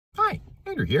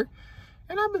Andrew here,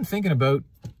 and I've been thinking about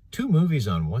two movies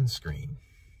on one screen.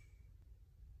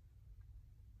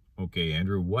 Okay,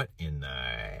 Andrew, what in the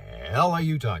hell are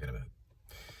you talking about?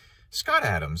 Scott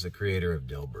Adams, the creator of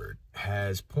Dilbert,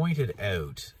 has pointed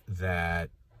out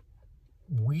that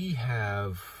we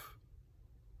have,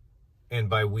 and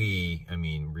by we, I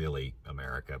mean really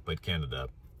America, but Canada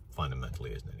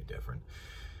fundamentally isn't any different.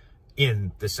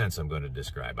 In the sense I'm going to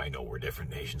describe, I know we're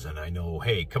different nations, and I know,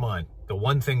 hey, come on, the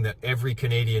one thing that every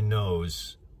Canadian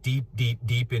knows deep, deep,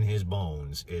 deep in his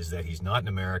bones is that he's not an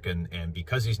American, and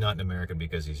because he's not an American,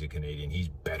 because he's a Canadian, he's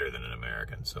better than an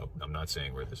American. So I'm not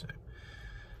saying we're the same.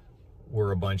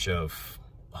 We're a bunch of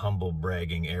humble,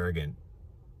 bragging, arrogant,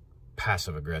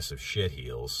 passive-aggressive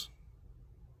shitheels.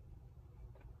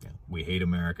 Yeah, we hate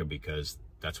America because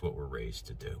that's what we're raised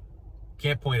to do.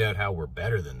 Can't point out how we're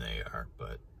better than they are,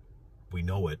 but we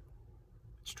know it.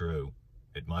 It's true.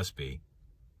 It must be.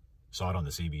 Saw it on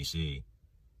the CBC.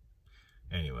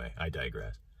 Anyway, I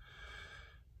digress.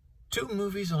 Two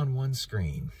movies on one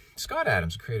screen. Scott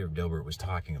Adams, the creator of Dilbert, was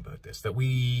talking about this, that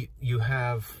you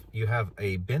have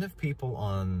a bin of people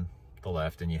on the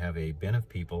left and you have a bin of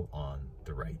people on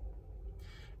the right.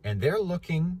 And they're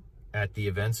looking at the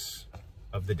events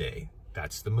of the day.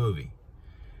 That's the movie.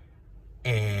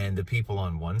 And the people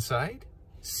on one side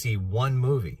see one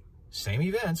movie. Same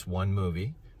events, one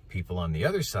movie. People on the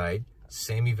other side,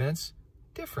 same events,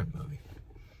 different movie.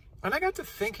 And I got to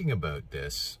thinking about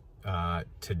this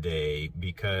today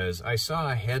because I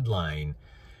saw a headline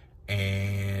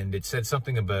and it said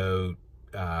something about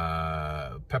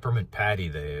Peppermint Patty,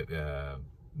 the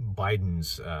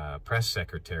Biden's press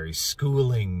secretary,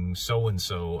 schooling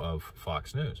so-and-so of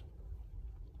Fox News.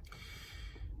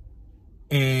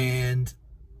 And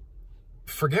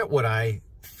forget what I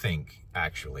think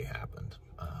actually happened.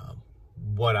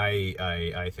 What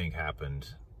I think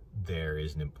happened there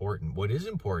isn't important. What is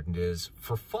important is,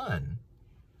 for fun,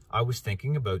 I was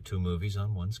thinking about two movies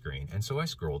on one screen, and so I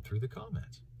scrolled through the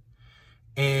comments.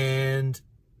 And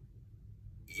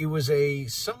it was a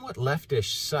somewhat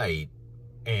leftish site,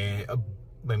 and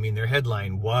I mean, their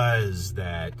headline was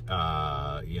that,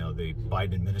 you know, the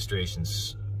Biden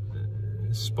administration's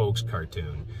spokes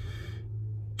cartoon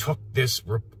took this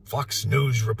Fox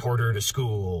News reporter to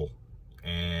school,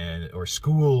 or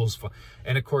schools,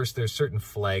 and of course there's certain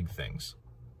flag things.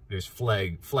 There's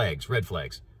flags, red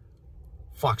flags.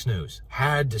 Fox News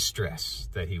had to stress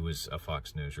that he was a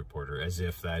Fox News reporter, as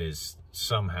if that is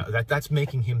somehow, that's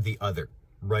making him the other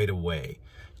right away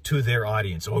to their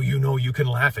audience. Oh, you know, you can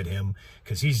laugh at him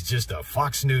because he's just a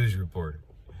Fox News reporter.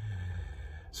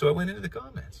 So I went into the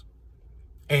comments,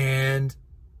 and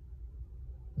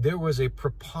there was a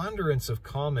preponderance of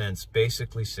comments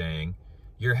basically saying,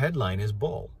 your headline is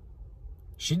bull.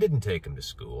 She didn't take him to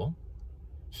school.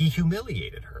 He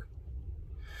humiliated her.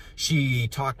 She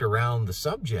talked around the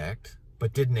subject,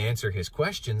 but didn't answer his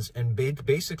questions and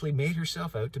basically made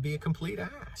herself out to be a complete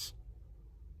ass.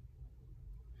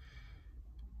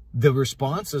 The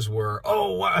responses were,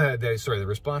 oh, the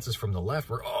responses from the left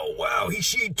were, oh, wow,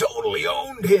 she totally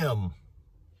owned him.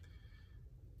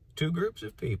 Two groups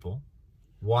of people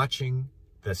watching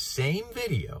the same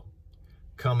video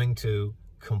coming to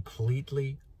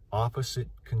completely opposite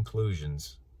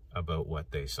conclusions about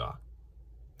what they saw.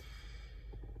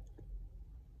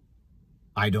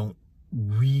 I don't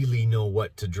really know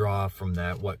what to draw from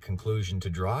that, what conclusion to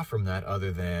draw from that,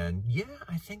 other than, yeah,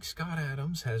 I think Scott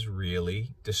Adams has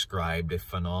really described a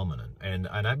phenomenon. And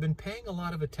I've been paying a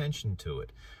lot of attention to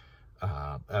it.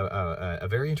 A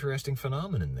very interesting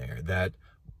phenomenon there, that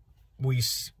we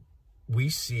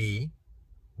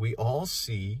all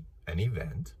see an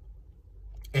event,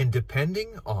 and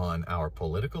depending on our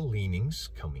political leanings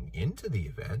coming into the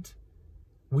event,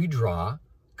 we draw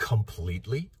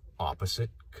completely opposite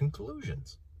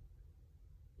conclusions.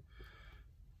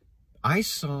 I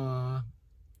saw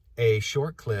a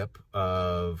short clip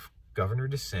of Governor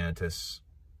DeSantis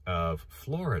of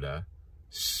Florida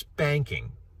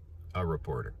spanking a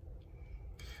reporter.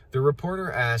 The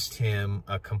reporter asked him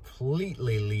a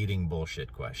completely leading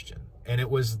bullshit question, and it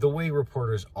was the way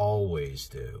reporters always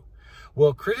do.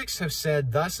 Well, critics have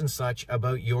said thus and such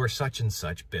about your such and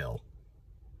such bill.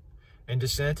 And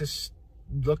DeSantis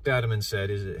looked at him and said,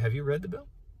 have you read the bill?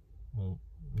 Well,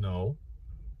 no.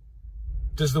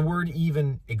 Does the word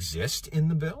even exist in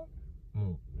the bill?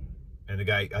 Well, and the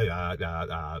guy,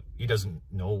 he doesn't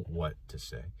know what to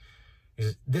say. He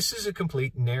says, this is a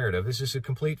complete narrative. This is a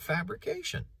complete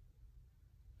fabrication.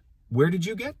 Where did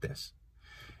you get this?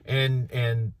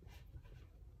 And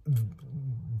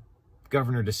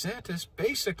Governor DeSantis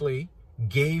basically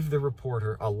gave the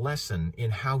reporter a lesson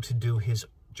in how to do his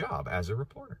job as a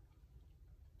reporter.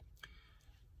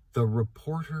 The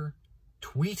reporter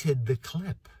tweeted the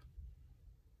clip.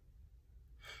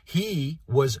 He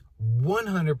was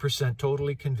 100%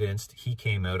 totally convinced he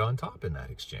came out on top in that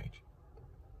exchange.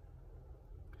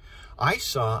 I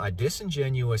saw a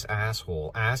disingenuous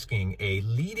asshole asking a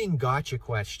leading gotcha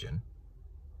question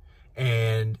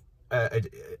and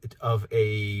of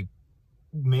a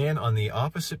man on the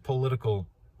opposite political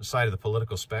side of the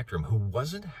political spectrum who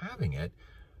wasn't having it,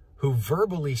 who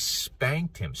verbally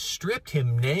spanked him, stripped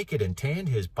him naked and tanned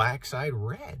his backside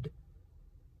red,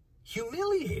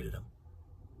 humiliated him.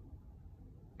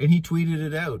 And he tweeted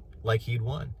it out like he'd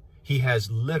won. He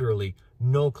has literally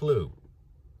no clue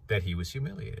that he was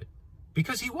humiliated.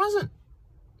 Because he wasn't.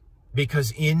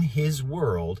 Because in his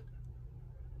world,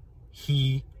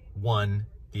 he won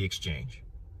the exchange.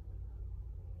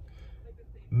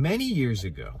 Many years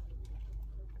ago,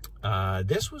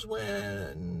 this was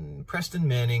when Preston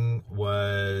Manning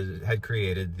had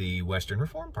created the Western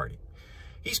Reform Party.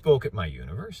 He spoke at my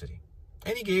university,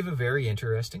 and he gave a very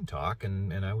interesting talk,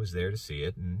 and I was there to see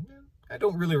it, and I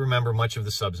don't really remember much of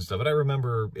the substance of it. I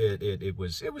remember it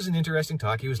was an interesting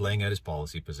talk. He was laying out his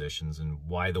policy positions and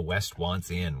why the West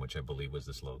wants in, which I believe was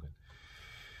the slogan.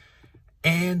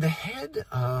 And the head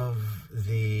of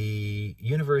the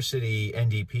university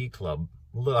NDP club,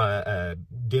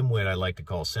 dimwit I like to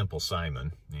call Simple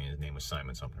Simon, his name was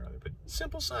Simon something or other, but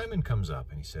Simple Simon comes up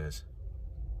and he says,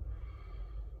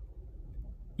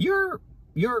 your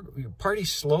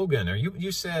party's slogan, or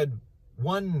you said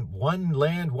one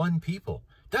land, one people.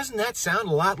 Doesn't that sound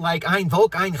a lot like ein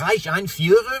Volk, ein Reich, ein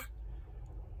Führer?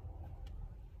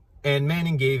 And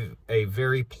Manning gave a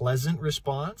very pleasant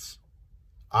response.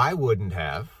 I wouldn't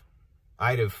have.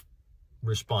 I'd have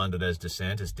responded as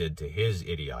DeSantis did to his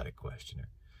idiotic questioner.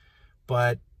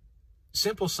 But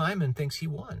Simple Simon thinks he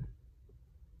won.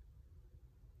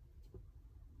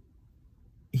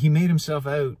 He made himself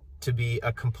out to be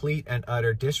a complete and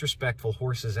utter disrespectful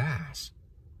horse's ass.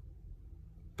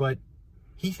 But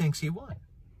he thinks he won.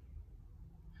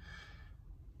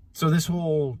 So this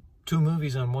whole 2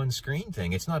 movies on 1 screen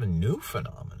thing, it's not a new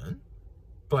phenomenon,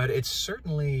 but it's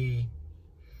certainly,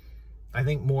 I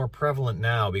think, more prevalent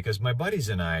now, because my buddies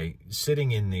and I,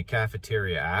 sitting in the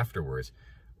cafeteria afterwards,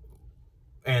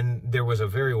 and there was a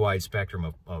very wide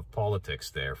spectrum of politics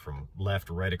there, from left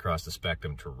right across the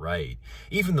spectrum to right.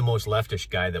 Even the most leftish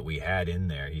guy that we had in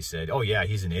there, he said, oh yeah,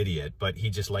 he's an idiot, but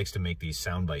he just likes to make these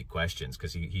soundbite questions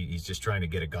because he's just trying to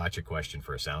get a gotcha question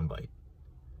for a soundbite.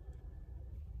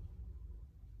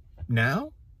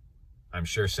 Now, I'm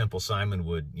sure Simple Simon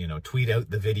would, tweet out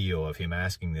the video of him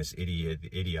asking this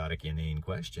idiotic, inane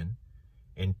question,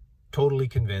 and totally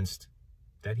convinced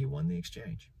that he won the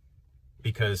exchange.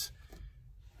 Because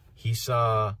he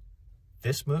saw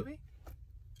this movie,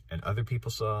 and other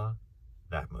people saw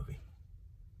that movie.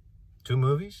 2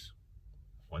 movies,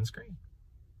 1 screen.